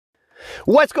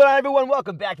What's going on, everyone?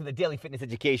 Welcome back to the Daily Fitness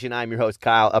Education. I'm your host,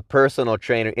 Kyle, a personal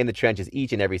trainer in the trenches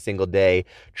each and every single day,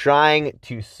 trying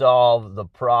to solve the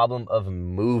problem of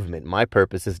movement. My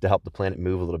purpose is to help the planet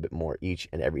move a little bit more each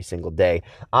and every single day.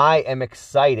 I am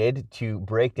excited to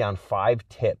break down 5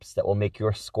 tips that will make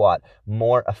your squat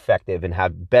more effective and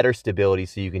have better stability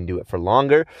so you can do it for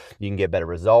longer, you can get better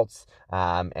results,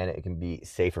 and it can be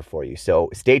safer for you.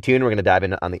 So stay tuned. We're going to dive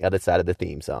in on the other side of the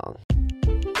theme song.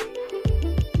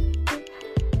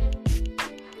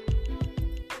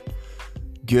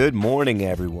 Good morning,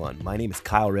 everyone. My name is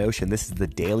Kyle Rausch, and this is the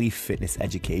Daily Fitness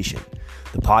Education,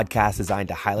 the podcast designed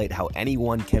to highlight how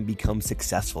anyone can become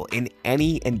successful in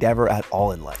any endeavor at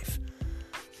all in life.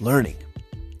 Learning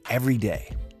every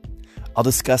day. I'll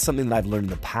discuss something that I've learned in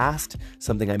the past,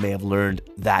 something I may have learned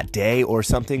that day, or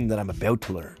something that I'm about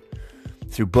to learn.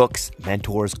 Through books,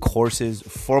 mentors, courses,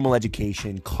 formal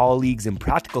education, colleagues, and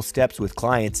practical steps with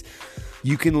clients,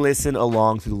 you can listen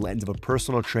along through the lens of a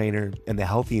personal trainer and the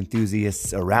healthy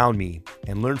enthusiasts around me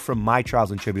and learn from my trials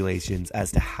and tribulations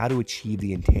as to how to achieve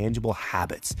the intangible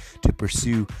habits to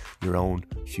pursue your own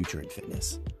future in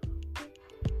fitness.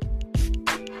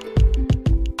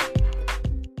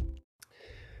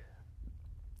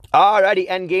 Alrighty,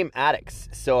 endgame addicts.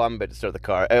 So I'm about to start the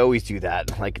car. I always do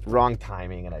that, like wrong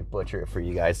timing, and I butcher it for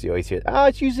you guys. So you always hear it.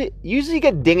 It's usually you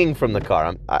get dinging from the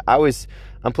car.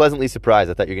 I'm pleasantly surprised.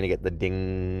 I thought you were gonna get the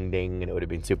ding ding, and it would have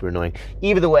been super annoying.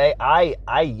 Either way, I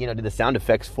did the sound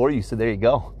effects for you. So there you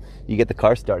go. You get the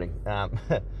car starting.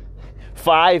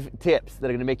 5 tips that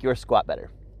are gonna make your squat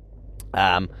better.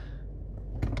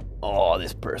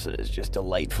 This person is just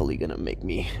delightfully gonna make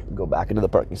me go back into the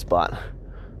parking spot.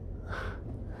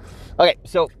 Okay,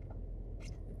 so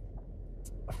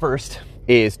first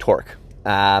is torque.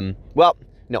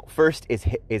 First is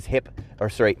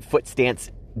foot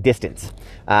stance distance.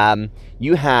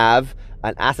 You have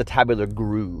an acetabular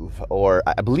groove, or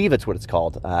I believe it's what it's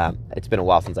called. It's been a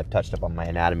while since I've touched up on my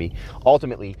anatomy.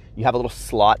 Ultimately, you have a little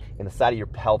slot in the side of your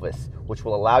pelvis, which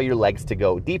will allow your legs to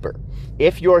go deeper.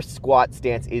 If your squat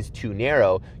stance is too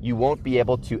narrow, you won't be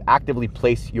able to actively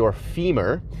place your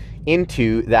femur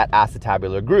into that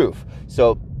acetabular groove.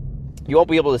 So you won't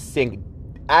be able to sink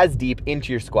as deep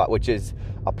into your squat, which is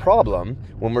a problem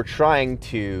when we're trying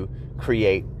to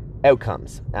create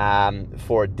outcomes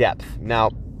for depth. Now,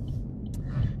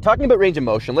 talking about range of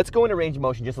motion, let's go into range of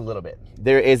motion just a little bit.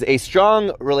 There is a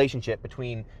strong relationship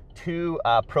between 2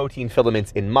 protein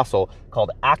filaments in muscle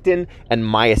called actin and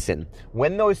myosin.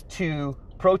 When those 2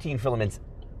 protein filaments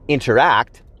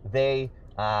interact, they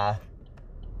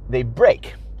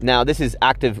break. Now, this is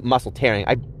active muscle tearing.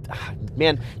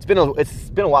 It's been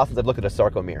a while since I've looked at a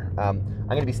sarcomere. I'm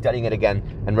going to be studying it again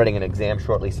and writing an exam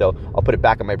shortly, so I'll put it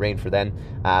back in my brain for then.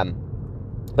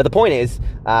 But the point is,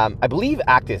 I believe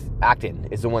actin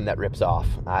is the one that rips off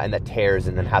and that tears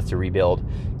and then has to rebuild.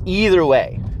 Either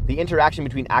way, the interaction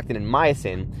between actin and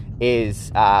myosin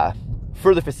is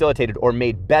further facilitated or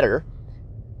made better.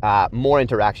 More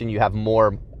interaction, you have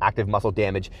more active muscle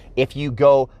damage if you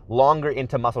go longer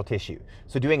into muscle tissue.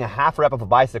 So doing a half rep of a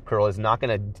bicep curl is not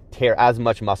going to tear as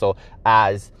much muscle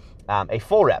as a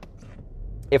full rep.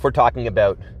 If we're talking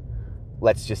about,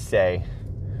 let's just say,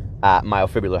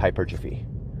 myofibrillar hypertrophy.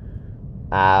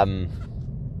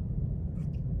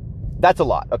 That's a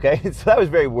lot, okay? So that was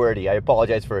very wordy. I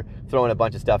apologize for throwing a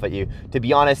bunch of stuff at you. To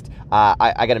be honest,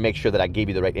 I got to make sure that I gave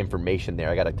you the right information there.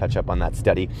 I got to touch up on that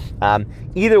study.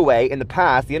 Either way, in the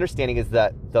past, the understanding is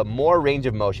that the more range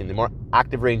of motion, the more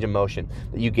active range of motion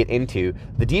that you get into,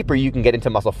 the deeper you can get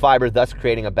into muscle fiber, thus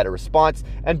creating a better response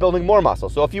and building more muscle.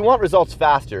 So if you want results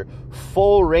faster,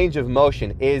 full range of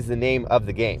motion is the name of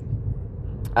the game.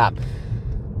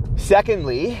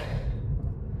 Secondly,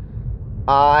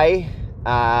 I'm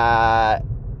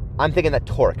thinking that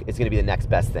torque is going to be the next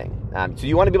best thing. So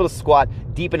you want to be able to squat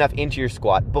deep enough into your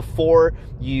squat before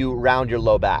you round your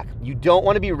low back. You don't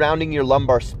want to be rounding your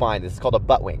lumbar spine. This is called a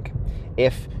butt wink.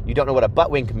 If you don't know what a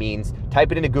butt wink means,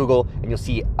 type it into Google and you'll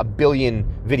see a billion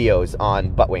videos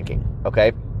on butt winking,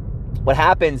 okay? What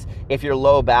happens if your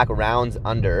low back rounds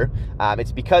under?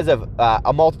 It's because of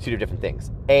a multitude of different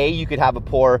things. A, you could have a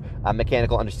poor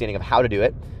mechanical understanding of how to do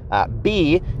it.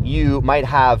 B, you might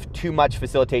have too much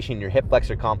facilitation in your hip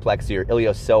flexor complex, your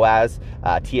iliopsoas,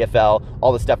 TFL,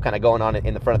 all the stuff kind of going on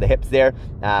in the front of the hips there.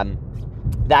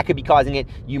 That could be causing it.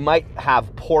 You might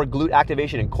have poor glute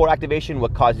activation and core activation,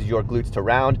 what causes your glutes to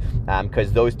round,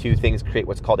 because those two things create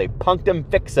what's called a punctum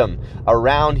fixum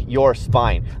around your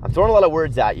spine. I'm throwing a lot of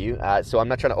words at you, so I'm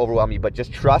not trying to overwhelm you, but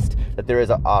just trust that there is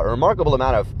a remarkable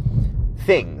amount of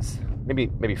things,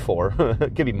 maybe 4,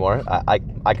 it could be more.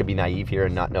 I could be naive here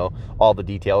and not know all the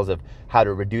details of how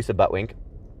to reduce a butt wink.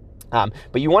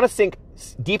 But you want to sink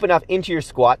deep enough into your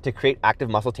squat to create active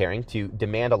muscle tearing, to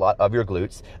demand a lot of your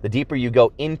glutes. The deeper you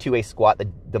go into a squat,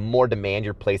 the more demand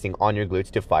you're placing on your glutes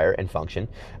to fire and function.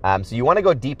 So you want to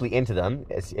go deeply into them.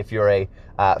 If you're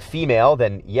a female,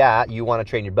 then yeah, you want to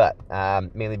train your butt,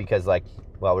 mainly because, like,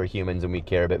 well, we're humans and we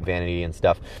care about vanity and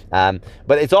stuff. But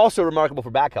it's also remarkable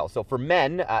for back health. So for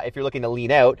men, if you're looking to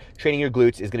lean out, training your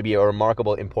glutes is going to be a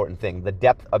remarkable, important thing. The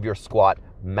depth of your squat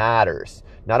matters,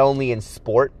 not only in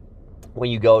sport. When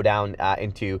you go down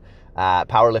into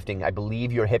powerlifting, I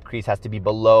believe your hip crease has to be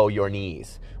below your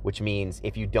knees, which means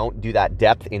if you don't do that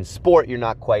depth in sport, you're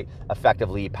not quite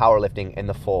effectively powerlifting in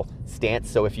the full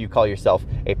stance. So if you call yourself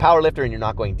a powerlifter and you're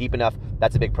not going deep enough,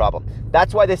 that's a big problem.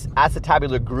 That's why this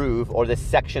acetabular groove, or this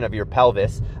section of your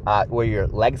pelvis where your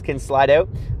legs can slide out,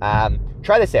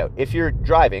 try this out. If you're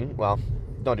driving, well,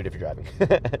 don't do it if you're driving.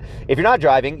 If you're not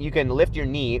driving, you can lift your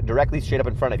knee directly straight up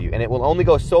in front of you, and it will only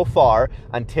go so far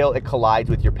until it collides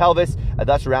with your pelvis,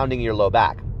 thus rounding your low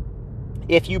back.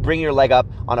 If you bring your leg up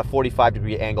on a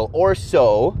 45-degree angle or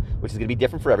so, which is going to be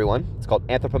different for everyone, it's called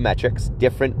anthropometrics,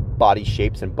 different body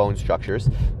shapes and bone structures.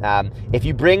 If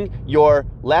you bring your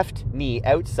left knee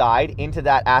outside into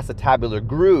that acetabular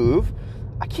groove,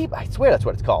 I swear that's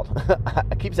what it's called.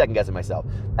 I keep second guessing myself.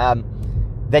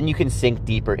 Then you can sink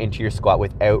deeper into your squat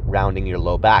without rounding your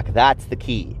low back. That's the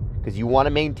key, because you want to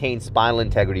maintain spinal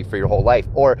integrity for your whole life,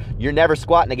 or you're never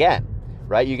squatting again,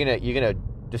 right? You're gonna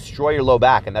destroy your low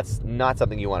back, and that's not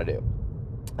something you want to do.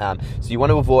 So you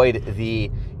want to avoid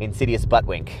the insidious butt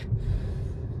wink.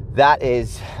 That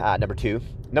is number 2.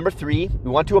 Number 3,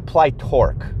 we want to apply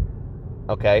torque.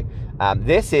 Okay,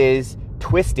 this is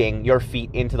twisting your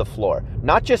feet into the floor,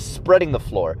 not just spreading the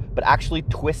floor, but actually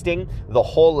twisting the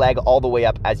whole leg all the way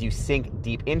up as you sink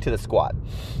deep into the squat.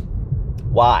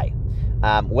 Why?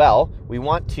 Well, we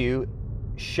want to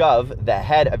shove the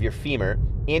head of your femur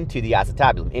into the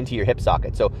acetabulum, into your hip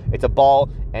socket. So it's a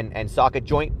ball and socket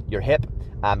joint, your hip,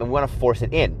 and we want to force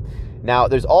it in. Now,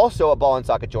 there's also a ball and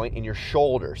socket joint in your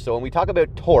shoulder. So when we talk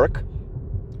about torque,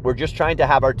 we're just trying to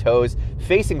have our toes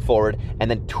facing forward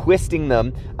and then twisting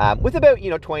them with about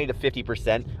 20 to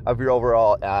 50% of your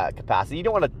overall capacity. You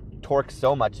don't want to torque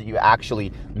so much that you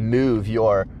actually move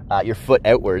your foot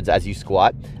outwards as you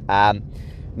squat.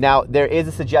 Now, there is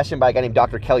a suggestion by a guy named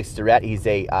Dr. Kelly Starrett. He's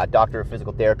a doctor of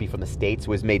physical therapy from the States,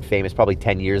 was made famous probably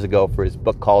 10 years ago for his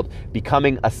book called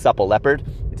Becoming a Supple Leopard.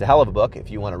 It's a hell of a book if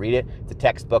you want to read it. It's a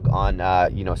textbook on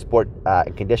sport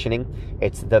and conditioning.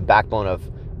 It's the backbone of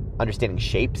understanding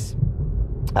shapes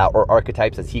or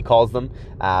archetypes, as he calls them.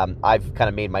 I've kind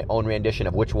of made my own rendition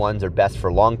of which ones are best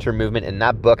for long-term movement, and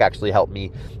that book actually helped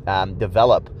me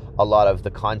develop a lot of the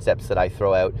concepts that I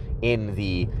throw out in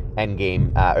the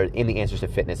Endgame, or in the Answers to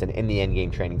Fitness and in the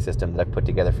Endgame training system that I've put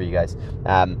together for you guys.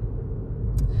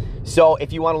 So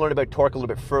if you want to learn about torque a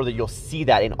little bit further, you'll see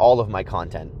that in all of my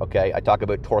content, okay? I talk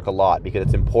about torque a lot because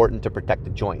it's important to protect the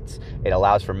joints. It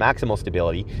allows for maximal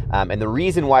stability. And the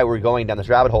reason why we're going down this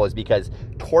rabbit hole is because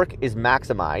torque is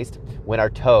maximized when our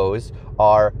toes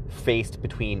are faced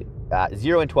between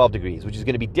 0 and 12 degrees, which is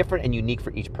going to be different and unique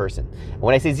for each person. And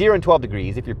when I say 0 and 12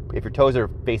 degrees, if your toes are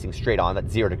facing straight on,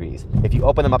 that's 0 degrees. If you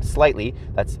open them up slightly,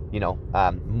 that's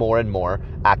more and more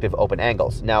active open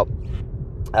angles. Now,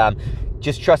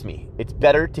 just trust me, it's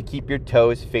better to keep your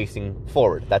toes facing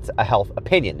forward. That's a health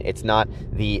opinion. It's not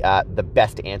the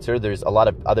best answer. There's a lot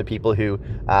of other people who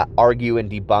argue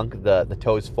and debunk the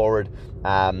toes forward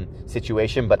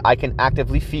situation, but I can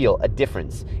actively feel a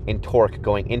difference in torque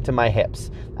going into my hips.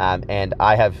 And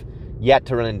I have yet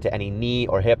to run into any knee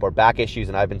or hip or back issues,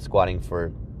 and I've been squatting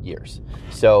for years.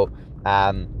 So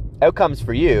outcomes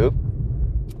for you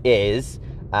is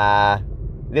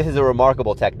this is a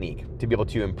remarkable technique to be able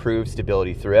to improve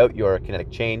stability throughout your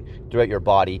kinetic chain, throughout your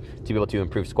body, to be able to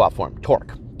improve squat form,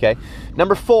 torque, okay?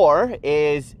 Number 4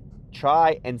 is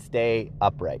try and stay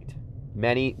upright.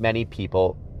 Many, many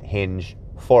people hinge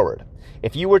forward.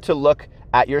 If you were to look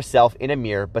at yourself in a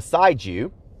mirror beside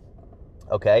you,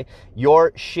 okay,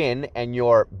 your shin and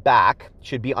your back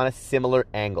should be on a similar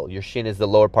angle. Your shin is the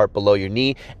lower part below your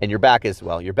knee, and your back is,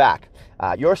 well, your back.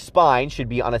 Your spine should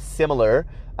be on a similar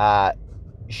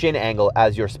shin angle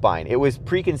as your spine. It was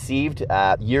preconceived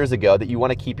years ago that you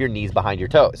want to keep your knees behind your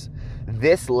toes.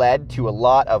 This led to a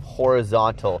lot of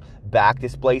horizontal back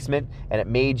displacement, and it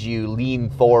made you lean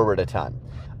forward a ton.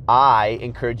 I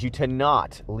encourage you to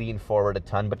not lean forward a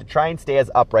ton, but to try and stay as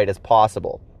upright as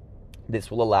possible. This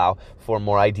will allow for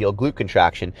more ideal glute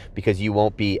contraction because you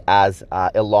won't be as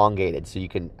elongated. So you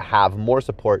can have more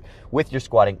support with your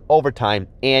squatting over time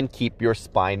and keep your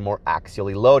spine more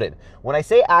axially loaded. When I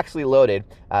say axially loaded,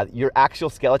 your axial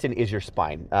skeleton is your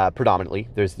spine predominantly.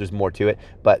 There's more to it.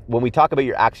 But when we talk about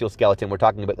your axial skeleton, we're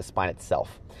talking about the spine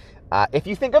itself. If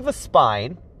you think of the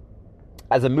spine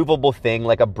as a movable thing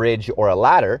like a bridge or a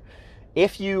ladder,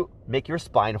 if you make your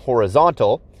spine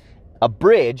horizontal, a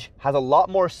bridge has a lot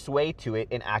more sway to it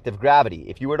in active gravity.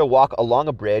 If you were to walk along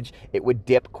a bridge, it would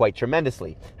dip quite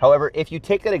tremendously. However, if you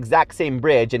take that exact same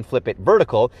bridge and flip it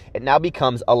vertical, it now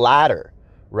becomes a ladder,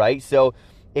 right? So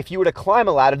if you were to climb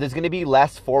a ladder, there's going to be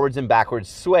less forwards and backwards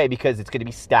sway because it's going to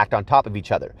be stacked on top of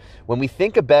each other. When we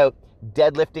think about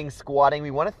deadlifting, squatting,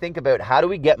 we want to think about how do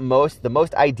we get the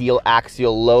most ideal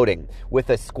axial loading. With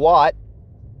a squat,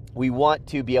 we want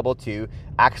to be able to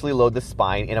actually load the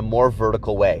spine in a more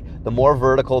vertical way. The more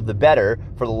vertical, the better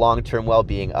for the long-term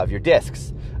well-being of your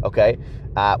discs, okay?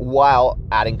 While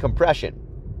adding compression.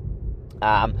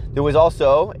 There was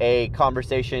also a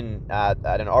conversation,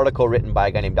 an article written by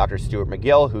a guy named Dr. Stuart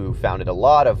McGill, who founded a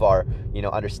lot of our,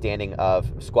 understanding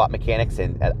of squat mechanics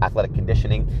and athletic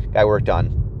conditioning. Guy worked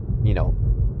on,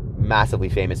 massively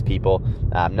famous people,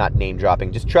 not name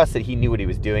dropping, just trust that he knew what he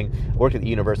was doing, worked at the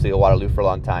University of Waterloo for a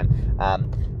long time.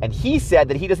 And he said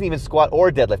that he doesn't even squat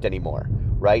or deadlift anymore,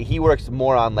 right? He works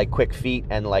more on like quick feet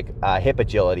and like hip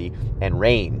agility and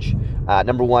range.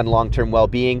 Number one long-term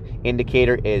well-being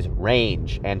indicator is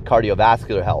range and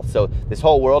cardiovascular health. So this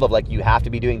whole world of like you have to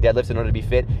be doing deadlifts in order to be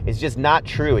fit is just not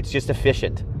true. It's just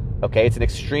efficient. Okay, it's an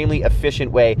extremely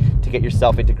efficient way to get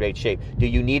yourself into great shape. Do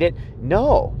you need it?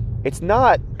 No. It's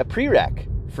not a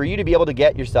prereq for you to be able to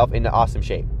get yourself into awesome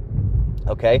shape,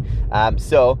 okay?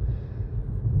 So,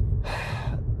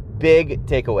 big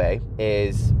takeaway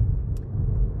is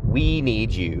we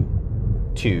need you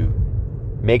to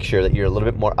make sure that you're a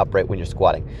little bit more upright when you're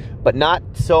squatting, but not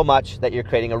so much that you're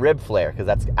creating a rib flare because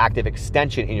that's active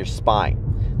extension in your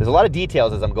spine. There's a lot of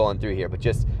details as I'm going through here, but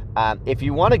just if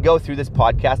you want to go through this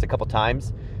podcast a couple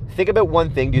times, think about one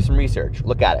thing, do some research,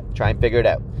 look at it, try and figure it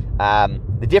out.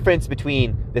 The difference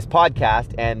between this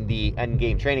podcast and the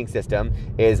Endgame training system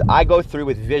is I go through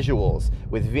with visuals,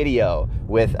 with video,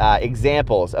 with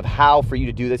examples of how for you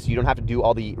to do this so you don't have to do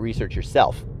all the research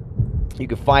yourself. You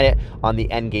can find it on the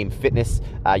Endgame Fitness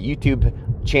YouTube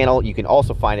channel. You can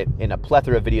also find it in a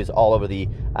plethora of videos all over the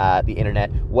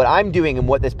internet. What I'm doing and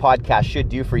what this podcast should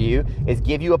do for you is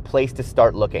give you a place to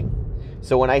start looking.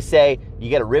 So when I say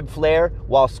you get a rib flare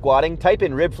while squatting, type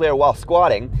in rib flare while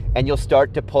squatting and you'll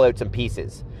start to pull out some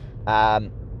pieces.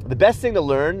 The best thing to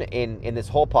learn in this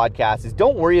whole podcast is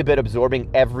don't worry about absorbing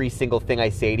every single thing I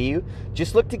say to you.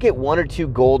 Just look to get one or two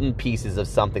golden pieces of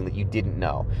something that you didn't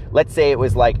know. Let's say it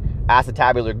was like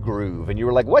acetabular groove and you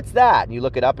were like, what's that? And you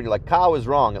look it up and you're like, Kyle was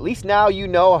wrong. At least now you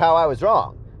know how I was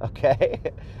wrong, okay?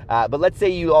 But let's say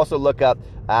you also look up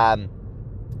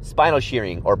spinal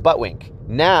shearing or butt wink.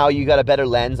 Now you got a better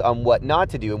lens on what not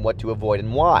to do and what to avoid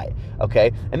and why,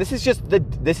 okay? And this is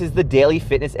the daily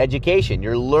fitness education.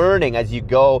 You're learning as you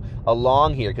go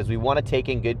along here because we want to take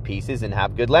in good pieces and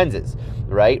have good lenses,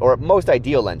 right? Or most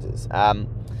ideal lenses.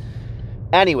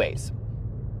 Anyways,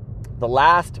 the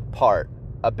last part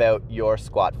about your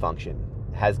squat function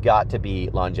has got to be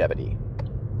longevity,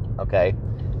 okay?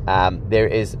 There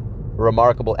is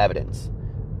remarkable evidence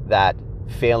that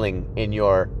failing in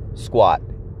your squat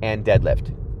and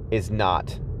deadlift is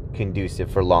not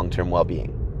conducive for long-term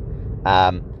well-being.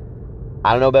 I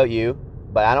don't know about you,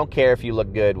 but I don't care if you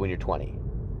look good when you're 20,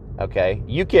 okay?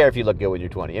 You care if you look good when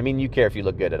you're 20. I mean, you care if you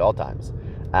look good at all times.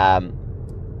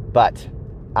 But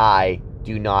I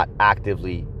do not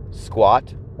actively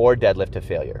squat or deadlift to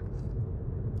failure.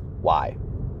 Why?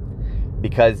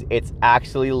 Because it's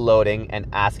actually loading and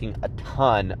asking a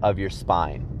ton of your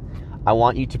spine. I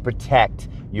want you to protect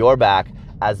your back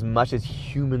as much as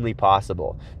humanly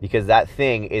possible because that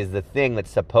thing is the thing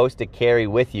that's supposed to carry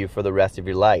with you for the rest of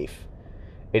your life.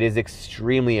 It is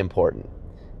extremely important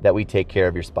that we take care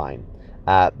of your spine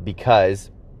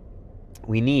because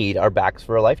we need our backs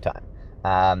for a lifetime.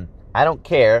 I don't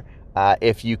care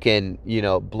if you can,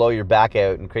 blow your back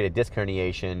out and create a disc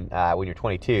herniation when you're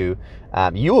 22.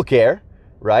 You will care,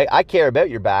 right? I care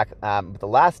about your back. But the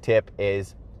last tip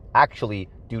is actually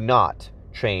do not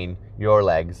train your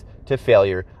legs to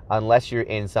failure unless you're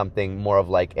in something more of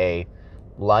like a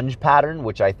lunge pattern,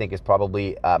 which I think is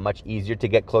probably much easier to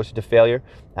get closer to failure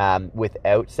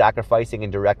without sacrificing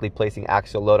and directly placing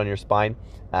axial load on your spine.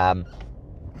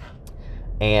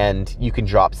 And you can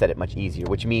drop set it much easier,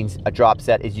 which means a drop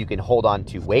set is you can hold on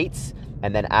to weights,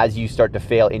 and then as you start to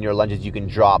fail in your lunges, you can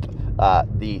drop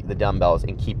the dumbbells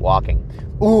and keep walking.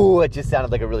 Ooh, it just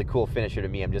sounded like a really cool finisher to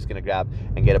me. I'm just going to grab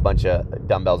and get a bunch of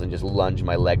dumbbells and just lunge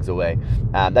my legs away.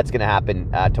 That's going to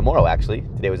happen tomorrow, actually.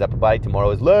 Today was upper body, tomorrow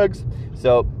is legs.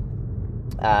 So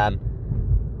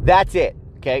that's it.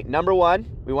 Okay, number one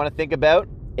we want to think about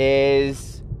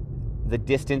is the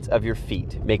distance of your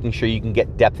feet, making sure you can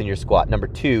get depth in your squat. Number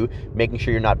two, making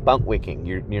sure you're not butt winking.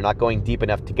 You're not going deep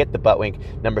enough to get the butt wink.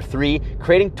 Number three,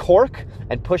 creating torque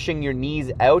and pushing your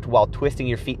knees out while twisting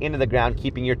your feet into the ground,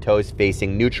 keeping your toes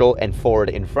facing neutral and forward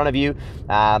in front of you.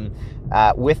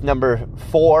 With number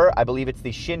four, I believe it's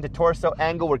the shin to torso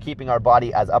angle. We're keeping our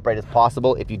body as upright as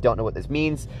possible. If you don't know what this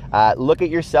means, look at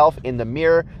yourself in the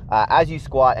mirror as you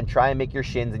squat and try and make your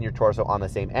shins and your torso on the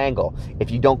same angle. If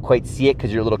you don't quite see it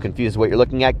because you're a little confused what you're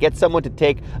looking at, get someone to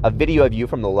take a video of you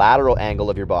from the lateral angle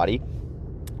of your body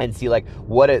and see like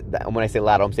when I say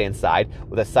lateral, I'm saying side,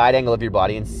 with a side angle of your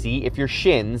body, and see if your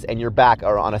shins and your back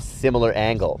are on a similar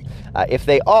angle. If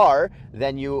they are,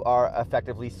 then you are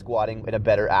effectively squatting in a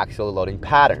better axial loading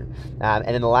pattern. And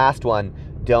then the last one,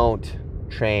 don't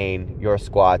train your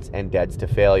squats and deads to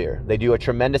failure. They do a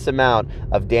tremendous amount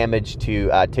of damage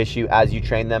to tissue as you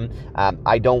train them.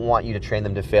 I don't want you to train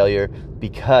them to failure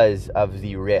because of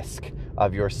the risk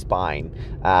of your spine.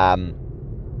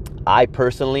 I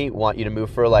personally want you to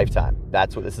move for a lifetime.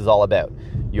 That's what this is all about.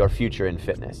 Your future in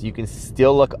fitness. You can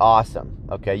still look awesome,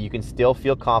 okay? You can still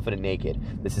feel confident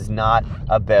naked. This is not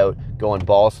about going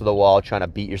balls to the wall, trying to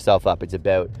beat yourself up. It's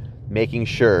about making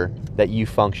sure that you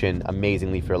function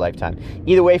amazingly for a lifetime.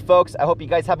 Either way, folks, I hope you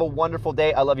guys have a wonderful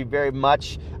day. I love you very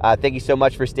much. Thank you so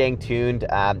much for staying tuned.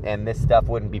 And this stuff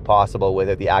wouldn't be possible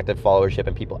without the active followership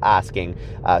and people asking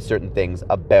certain things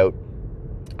about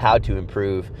how to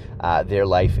improve their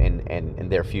life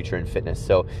and their future in fitness.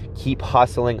 So keep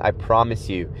hustling. I promise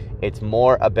you, it's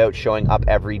more about showing up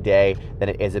every day than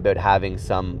it is about having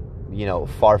some,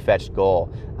 far-fetched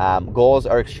goal. Goals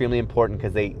are extremely important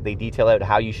because they detail out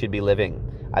how you should be living.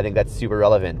 I think that's super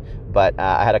relevant. But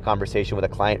I had a conversation with a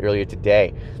client earlier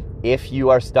today. If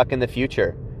you are stuck in the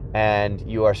future and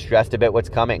you are stressed about what's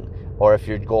coming, or if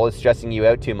your goal is stressing you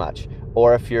out too much,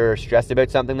 or if you're stressed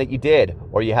about something that you did,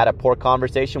 or you had a poor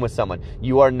conversation with someone,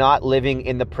 you are not living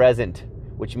in the present,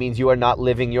 which means you are not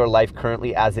living your life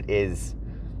currently as it is.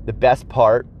 The best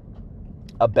part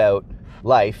about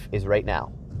life is right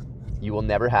now. You will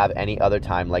never have any other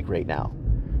time like right now.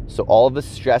 So all of the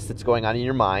stress that's going on in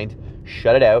your mind,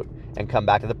 shut it out and come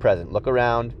back to the present. Look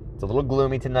around. It's a little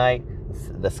gloomy tonight.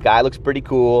 The sky looks pretty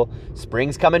cool.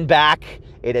 Spring's coming back.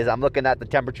 It is. I'm looking at the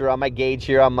temperature on my gauge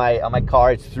here on my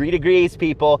car. It's 3 degrees,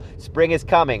 people. Spring is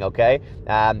coming, okay?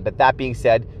 But that being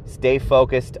said, stay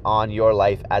focused on your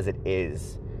life as it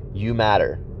is. You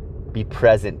matter. Be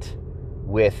present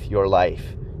with your life.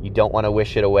 You don't want to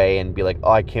wish it away and be like,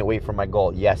 oh, I can't wait for my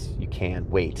goal. Yes, you can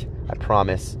wait. I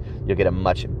promise you'll get a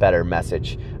much better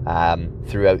message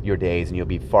throughout your days, and you'll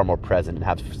be far more present and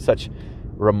have such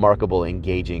remarkable,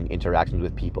 engaging interactions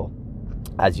with people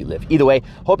as you live. Either way,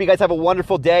 hope you guys have a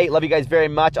wonderful day. Love you guys very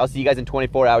much. I'll see you guys in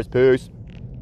 24 hours. Peace.